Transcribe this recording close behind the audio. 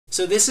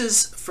So this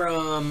is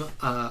from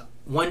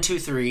 1, 2,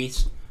 3.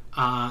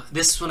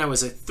 This is when I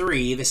was a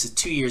 3. This is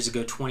 2 years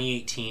ago,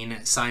 2018,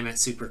 at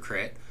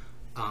Supercrit.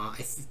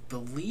 I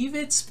believe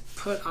it's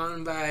put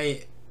on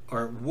by,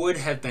 or would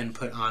have been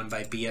put on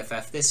by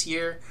BFF this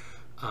year.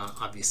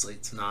 Obviously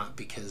it's not,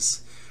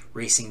 because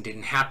racing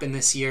didn't happen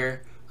this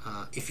year,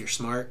 if you're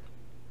smart.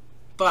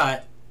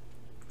 But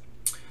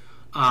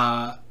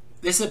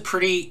this is a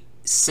pretty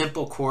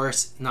simple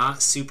course,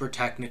 not super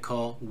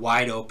technical,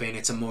 wide open.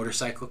 It's a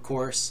motorcycle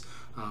course,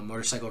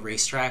 motorcycle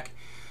racetrack.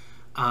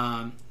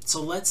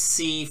 So let's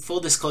see. Full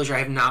disclosure, I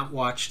have not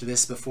watched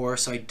this before,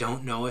 so I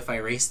don't know if I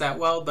raced that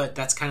well, but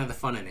that's kind of the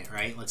fun in it,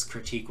 right? Let's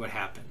critique what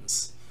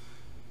happens.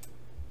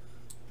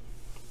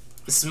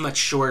 This is much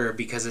shorter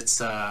because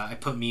it's I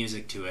put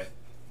music to it.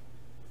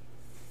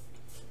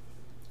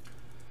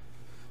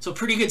 So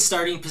pretty good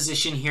starting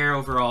position here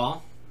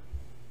overall.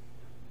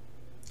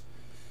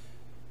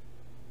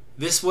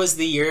 This was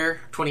the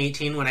year,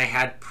 2018, when I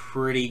had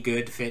pretty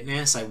good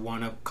fitness. I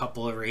won a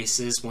couple of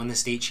races, won the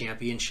state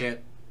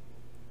championship.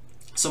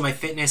 So my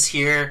fitness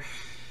here,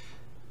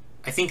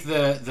 I think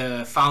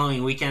the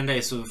following weekend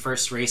is the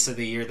first race of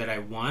the year that I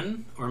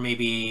won, or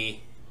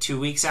maybe 2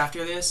 weeks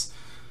after this.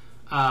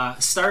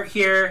 Start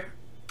here,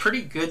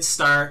 pretty good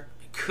start.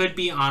 Could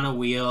be on a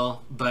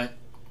wheel, but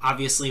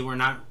obviously we're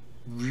not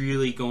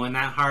really going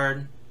that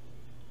hard.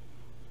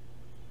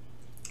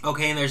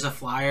 Okay, and there's a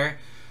flyer.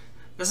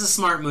 This is a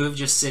smart move,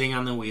 just sitting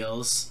on the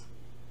wheels.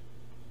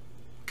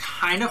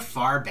 Kind of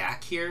far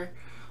back here.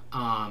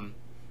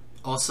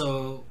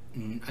 Also,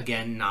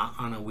 again, not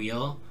on a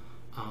wheel.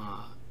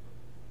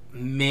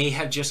 May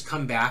have just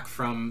come back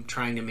from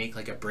trying to make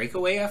like a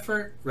breakaway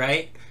effort,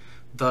 right?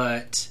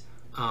 But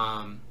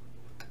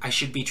I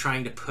should be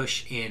trying to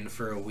push in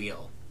for a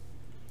wheel.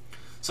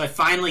 So I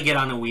finally get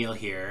on a wheel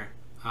here,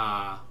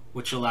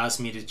 which allows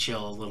me to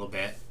chill a little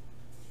bit.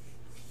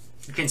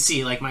 You can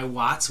see like my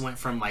watts went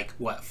from like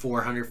what,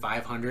 400,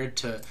 500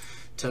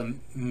 to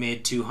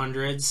mid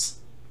 200s.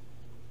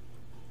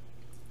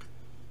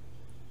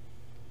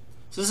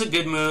 So this is a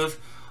good move.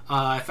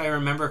 If I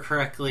remember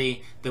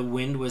correctly, the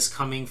wind was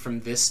coming from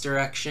this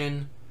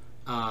direction,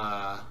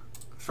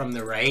 from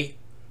the right.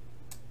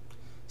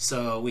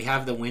 So we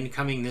have the wind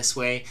coming this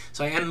way.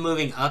 So I am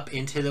moving up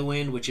into the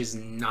wind, which is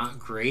not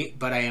great,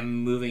 but I am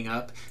moving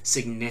up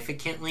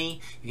significantly.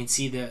 You can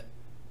see that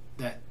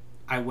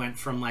I went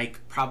from like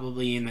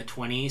probably in the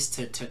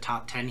 20s to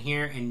top 10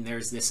 here, and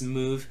there's this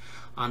move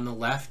on the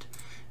left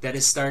that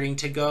is starting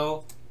to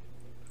go.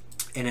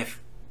 And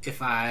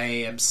if I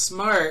am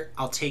smart,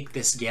 I'll take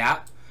this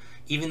gap,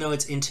 even though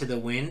it's into the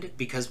wind,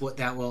 because what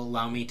that will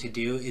allow me to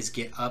do is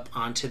get up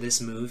onto this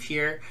move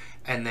here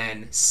and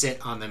then sit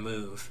on the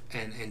move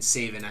and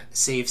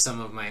save some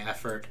of my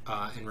effort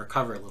and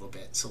recover a little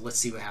bit. So let's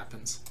see what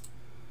happens.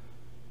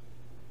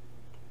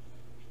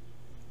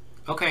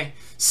 Okay,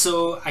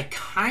 so I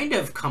kind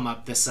of come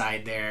up the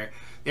side there.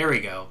 There we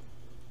go.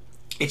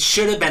 It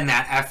should have been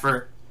that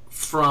effort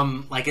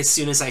from like as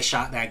soon as I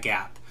shot that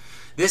gap.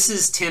 This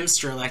is Tim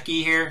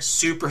Strzelecki here,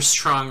 super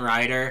strong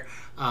rider.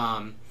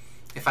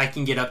 If I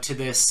can get up to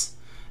this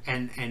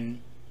and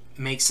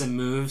make some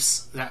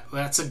moves,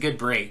 that's a good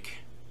break.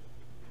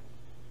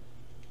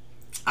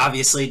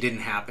 Obviously it didn't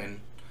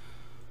happen.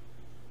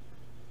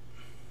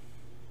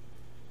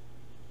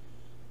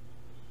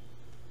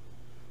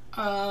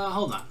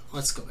 Hold on,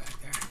 let's go back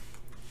there.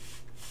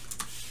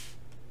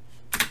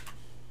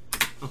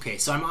 Okay,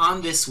 so I'm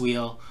on this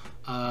wheel.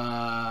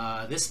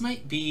 This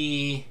might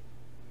be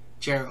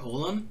Jarrett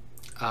Olam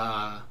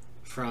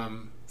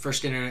from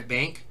First Internet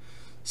Bank.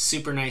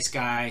 Super nice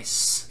guy,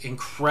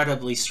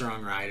 incredibly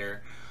strong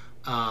rider.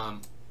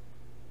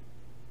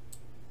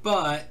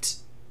 But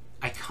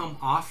I come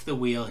off the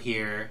wheel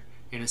here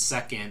in a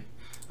second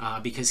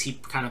because he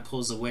kind of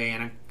pulls away,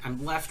 and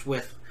I'm left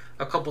with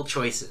a couple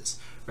choices,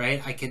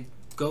 right? I could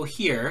go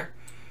here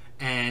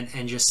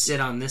and just sit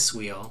on this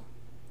wheel.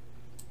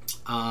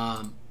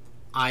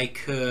 I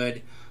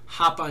could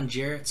hop on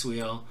Jarrett's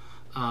wheel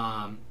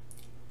and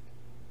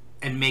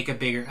make a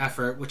bigger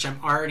effort, which I'm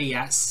already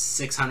at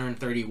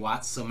 630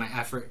 watts, so my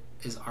effort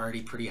is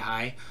already pretty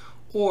high.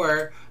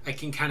 Or I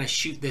can kind of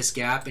shoot this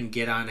gap and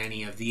get on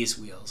any of these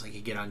wheels. I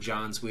could get on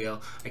John's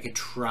wheel. I could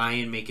try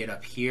and make it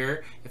up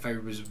here if I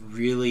was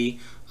really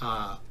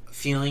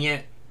feeling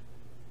it.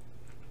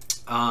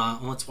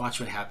 Let's watch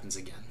what happens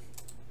again.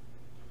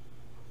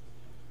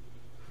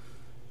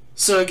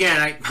 So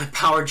again, my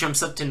power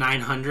jumps up to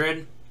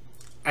 900.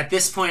 At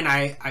this point,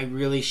 I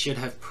really should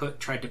have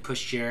tried to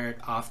push Jarrett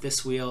off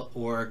this wheel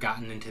or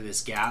gotten into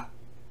this gap.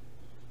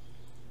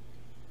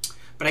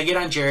 But I get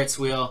on Jarrett's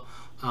wheel,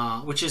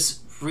 which is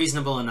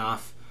reasonable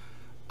enough.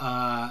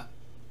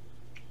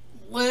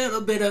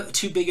 Little bit of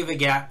too big of a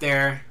gap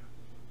there.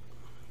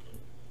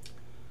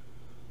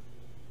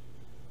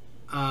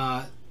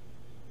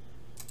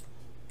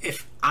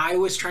 If I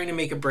was trying to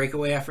make a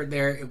breakaway effort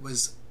there, it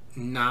was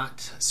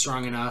not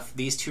strong enough.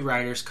 These two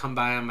riders come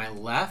by on my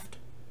left,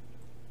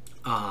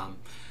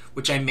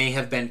 which I may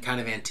have been kind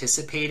of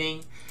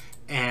anticipating,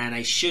 and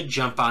I should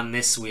jump on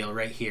this wheel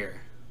right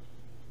here.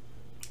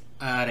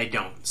 I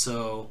don't.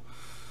 So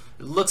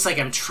it looks like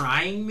I'm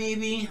trying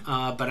maybe,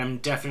 but I'm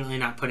definitely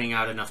not putting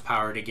out enough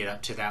power to get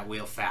up to that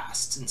wheel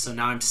fast. And so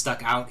now I'm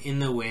stuck out in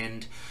the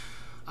wind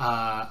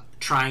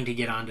trying to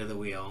get onto the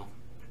wheel.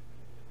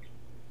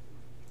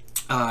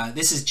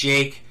 This is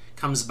Jake,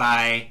 comes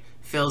by,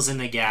 fills in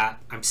the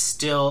gap. I'm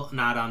still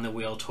not on the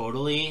wheel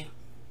totally,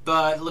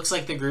 but it looks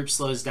like the group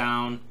slows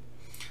down.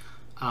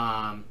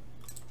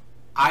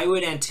 I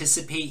would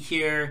anticipate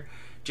here,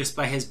 just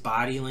by his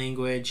body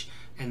language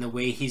and the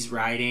way he's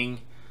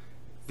riding,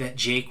 that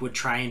Jake would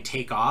try and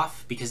take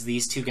off because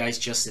these two guys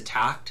just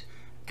attacked,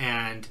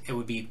 and it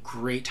would be a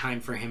great time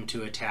for him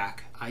to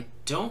attack. I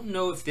don't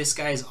know if this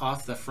guy is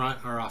off the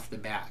front or off the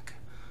back.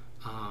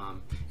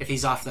 If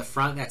he's off the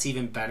front, that's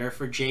even better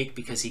for Jake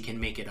because he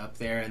can make it up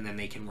there and then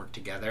they can work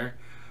together.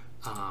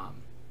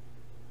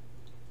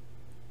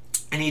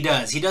 And he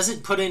does. He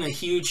doesn't put in a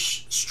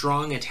huge,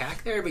 strong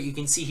attack there, but you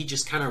can see he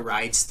just kind of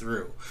rides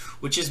through,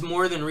 which is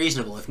more than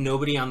reasonable. If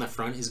nobody on the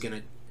front is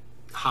going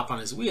to hop on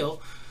his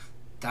wheel,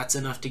 that's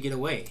enough to get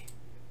away.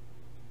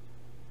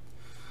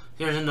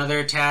 There's another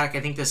attack. I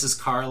think this is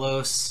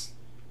Carlos.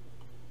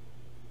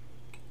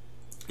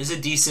 There's a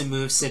decent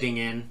move sitting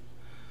in.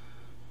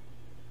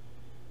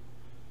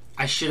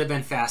 I should have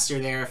been faster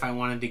there if I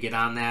wanted to get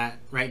on that.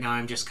 Right now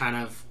I'm just kind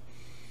of,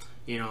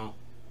 you know,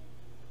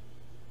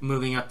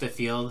 moving up the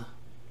field.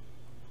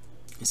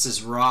 This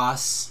is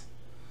Ross.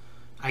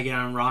 I get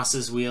on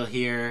Ross's wheel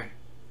here.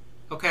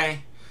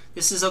 Okay,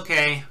 this is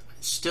okay.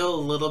 Still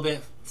a little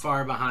bit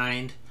far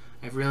behind.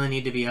 I really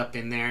need to be up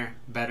in there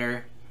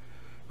better.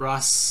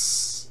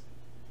 Ross,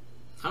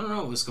 I don't know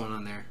what was going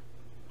on there.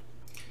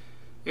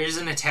 There's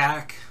an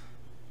attack.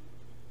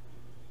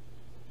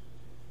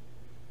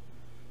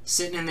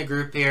 Sitting in the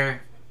group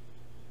here.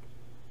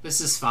 This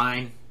is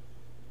fine.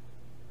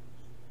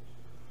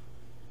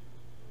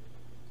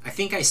 I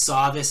think I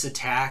saw this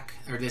attack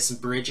or this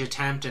bridge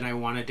attempt and I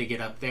wanted to get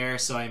up there,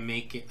 so I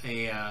make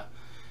a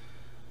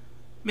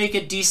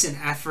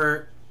decent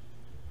effort.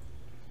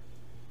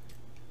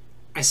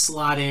 I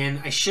slot in.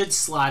 I should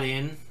slot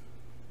in.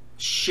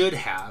 Should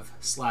have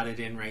slotted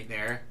in right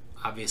there.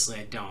 Obviously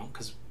I don't,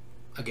 because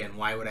again,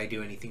 why would I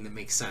do anything that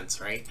makes sense,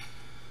 right?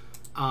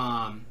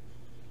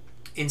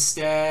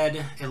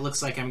 Instead, it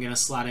looks like I'm going to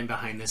slot in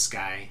behind this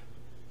guy.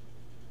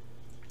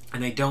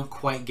 And I don't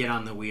quite get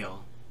on the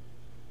wheel.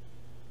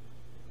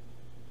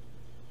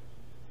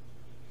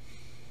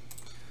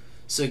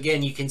 So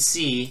again, you can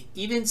see,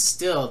 even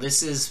still,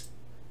 this is,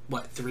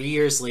 what, 3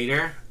 years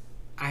later?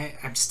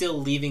 I'm still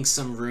leaving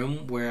some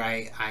room where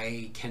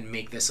I can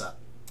make this up.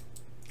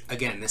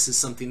 Again, this is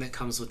something that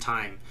comes with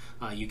time.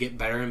 You get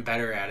better and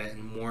better at it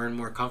and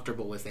more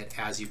comfortable with it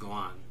as you go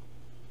on.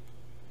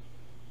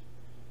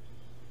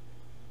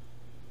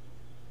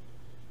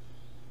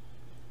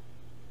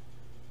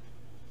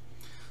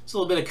 So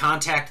a little bit of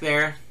contact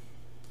there.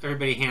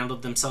 Everybody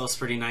handled themselves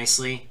pretty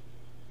nicely.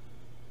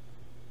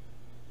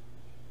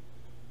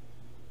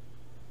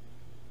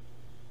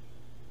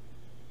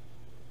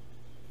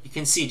 You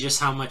can see just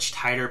how much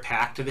tighter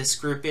packed this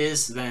group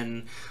is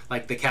than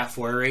like the Cat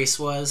 4 race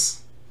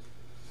was.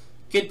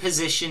 Good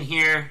position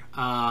here.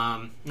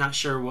 Not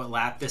sure what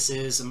lap this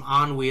is. I'm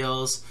on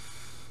wheels.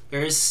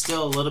 There is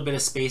still a little bit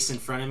of space in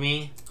front of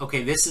me.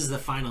 Okay, this is the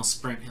final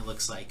sprint, it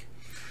looks like.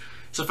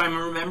 So if I'm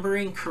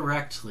remembering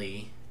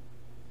correctly,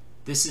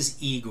 this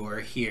is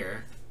Igor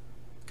here.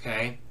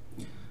 Okay.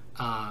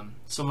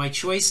 So my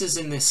choices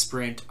in this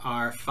sprint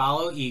are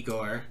follow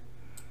Igor,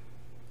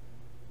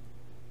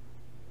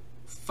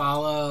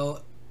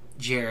 follow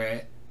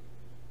Jarrett,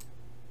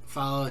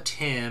 follow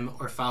Tim,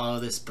 or follow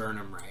this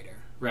Burnham rider,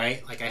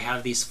 right? Like I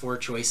have these 4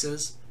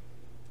 choices.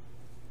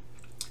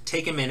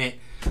 Take a minute.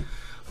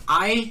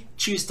 I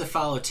choose to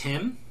follow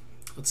Tim.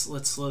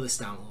 Let's slow this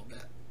down a little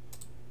bit.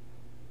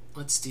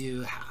 Let's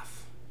do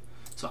half.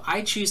 So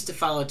I choose to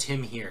follow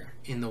Tim here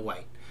in the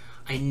white.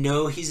 I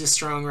know he's a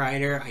strong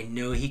rider. I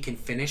know he can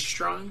finish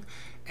strong,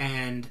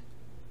 and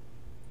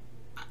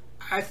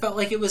I felt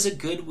like it was a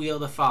good wheel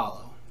to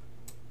follow.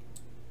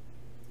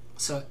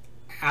 So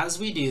as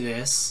we do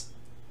this,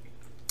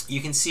 you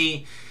can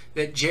see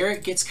that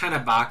Jarrett gets kind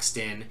of boxed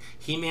in.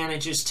 He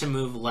manages to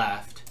move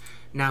left.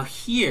 Now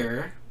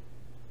here,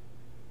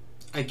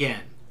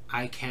 again,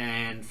 I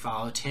can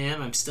follow Tim.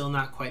 I'm still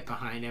not quite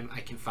behind him. I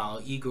can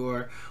follow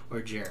Igor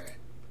or Jarrett.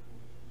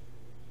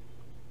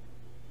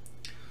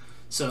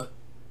 So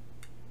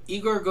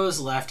Igor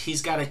goes left.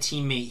 He's got a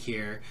teammate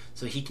here,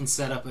 so he can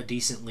set up a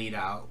decent lead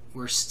out.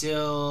 We're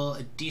still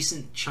a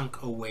decent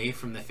chunk away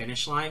from the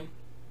finish line.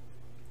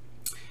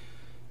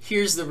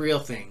 Here's the real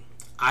thing.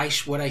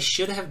 What I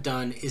should have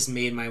done is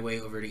made my way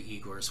over to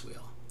Igor's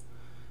wheel.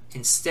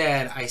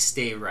 Instead, I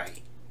stay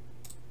right.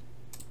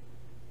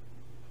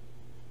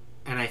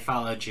 And I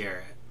follow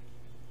Jarrett.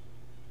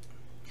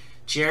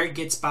 Jarrett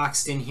gets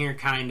boxed in here,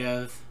 kind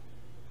of.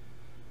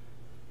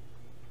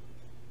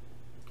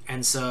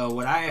 And so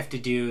what I have to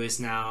do is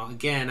now,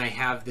 again, I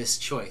have this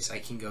choice. I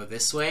can go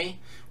this way,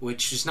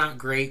 which is not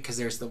great because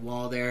there's the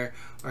wall there,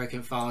 or I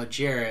can follow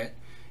Jarrett.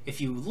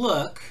 If you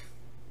look,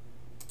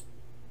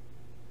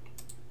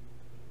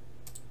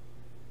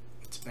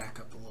 back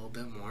up a little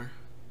bit more.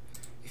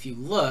 If you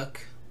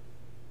look,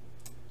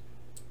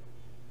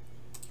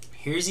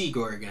 here's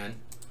Igor again.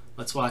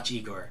 Let's watch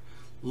Igor.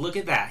 Look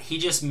at that. He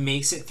just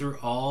makes it through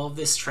all of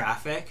this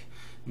traffic,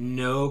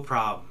 no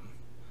problem.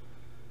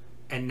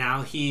 And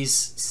now he's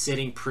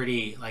sitting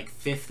pretty, like,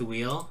 fifth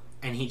wheel,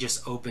 and he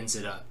just opens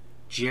it up.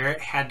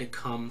 Jarrett had to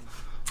come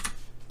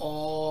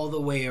all the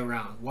way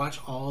around. Watch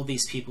all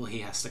these people he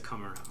has to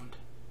come around.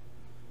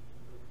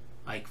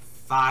 Like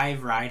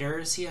 5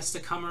 riders he has to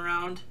come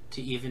around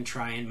to even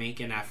try and make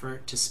an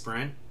effort to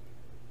sprint.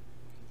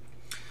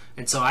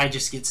 And so I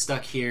just get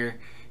stuck here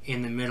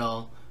in the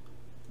middle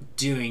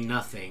doing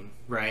nothing,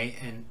 right?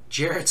 And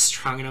Jarrett's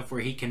strong enough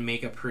where he can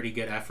make a pretty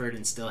good effort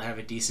and still have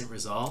a decent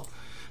result.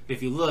 But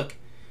if you look,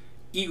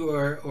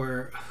 Igor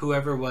or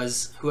whoever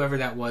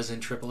that was in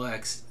Triple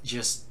X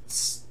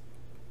just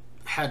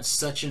had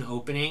such an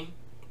opening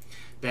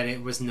that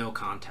it was no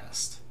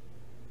contest.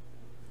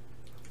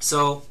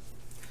 So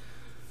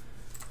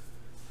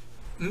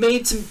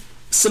made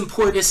some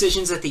poor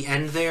decisions at the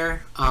end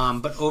there,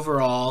 but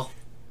overall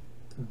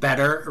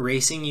better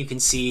racing. You can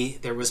see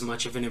there was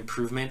much of an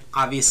improvement.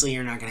 Obviously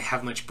you're not going to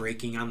have much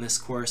braking on this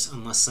course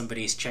unless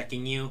somebody's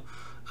checking you,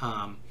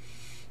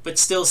 but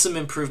still some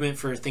improvement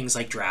for things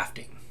like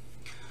drafting.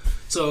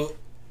 So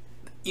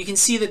you can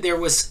see that there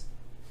was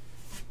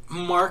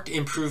marked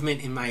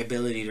improvement in my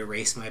ability to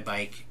race my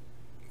bike,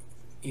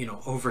 you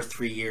know, over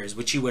 3 years,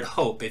 which you would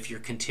hope if you're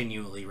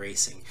continually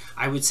racing.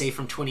 I would say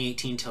from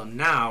 2018 till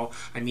now,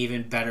 I'm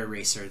even better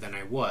racer than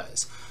I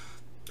was.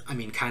 I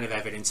mean, kind of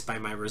evidenced by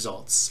my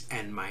results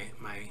and my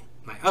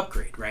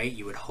upgrade, right?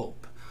 You would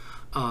hope.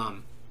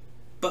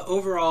 But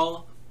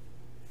overall,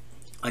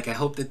 like, I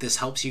hope that this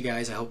helps you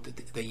guys. I hope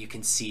that you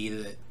can see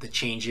the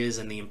changes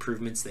and the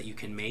improvements that you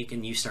can make,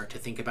 and you start to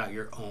think about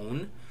your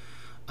own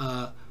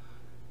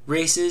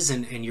races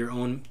and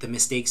the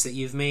mistakes that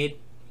you've made.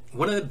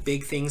 One of the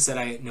big things that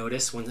I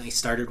noticed when I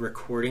started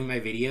recording my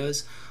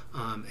videos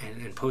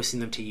and posting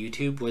them to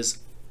YouTube was,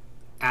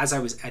 as I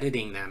was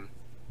editing them,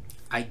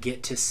 I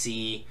get to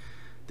see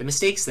the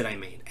mistakes that I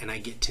made, and I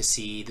get to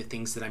see the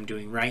things that I'm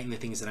doing right and the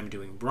things that I'm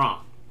doing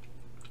wrong,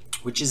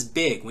 which is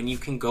big. When you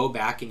can go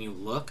back and you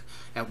look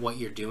at what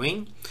you're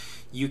doing,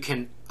 you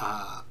can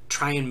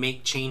try and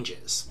make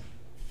changes.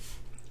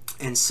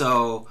 And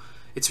so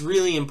it's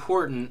really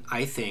important,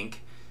 I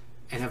think,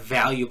 and a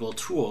valuable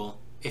tool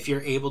if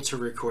you're able to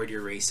record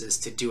your races,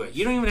 to do it.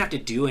 You don't even have to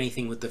do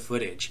anything with the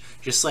footage.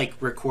 Just like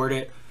record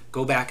it,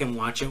 go back and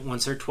watch it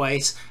once or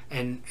twice,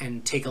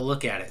 and take a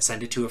look at it.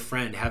 Send it to a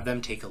friend, have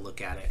them take a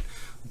look at it.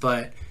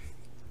 But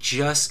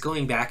just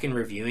going back and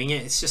reviewing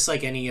it, it's just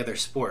like any other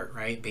sport,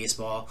 right?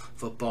 Baseball,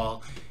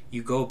 football,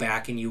 you go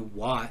back and you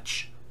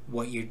watch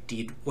what you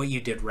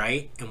did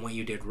right and what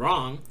you did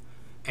wrong,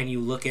 and you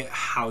look at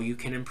how you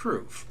can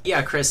improve.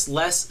 Yeah, Chris,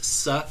 less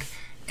suck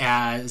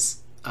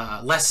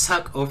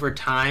over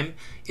time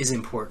is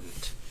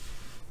important.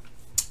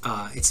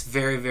 It's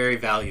very, very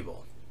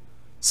valuable.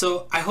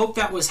 So I hope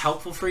that was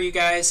helpful for you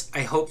guys.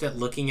 I hope that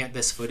looking at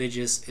this footage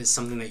is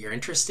something that you're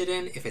interested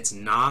in. If it's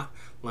not,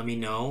 let me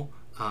know.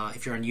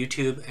 If you're on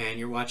YouTube and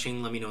you're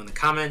watching, let me know in the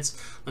comments.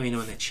 Let me know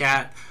in the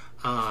chat.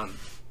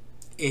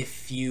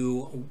 If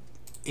you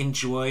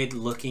enjoyed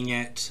looking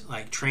at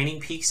like training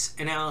peaks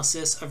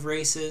analysis of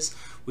races,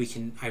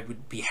 I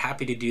would be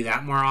happy to do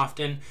that more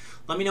often.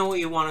 Let me know what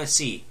you want to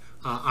see.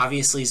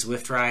 Obviously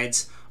Zwift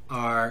rides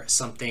are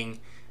something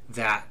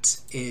that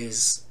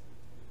is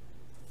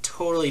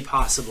totally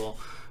possible,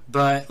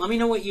 but let me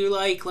know what you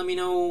like. Let me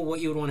know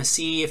what you would want to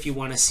see. If you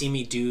want to see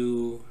me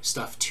do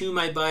stuff to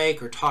my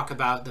bike or talk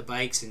about the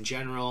bikes in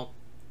general,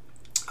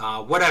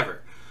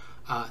 whatever.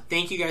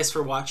 Thank you guys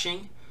for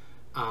watching.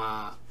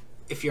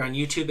 If you're on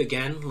YouTube,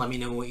 again, let me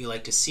know what you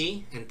like to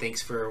see, and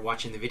thanks for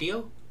watching the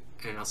video,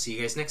 and I'll see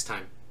you guys next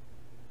time.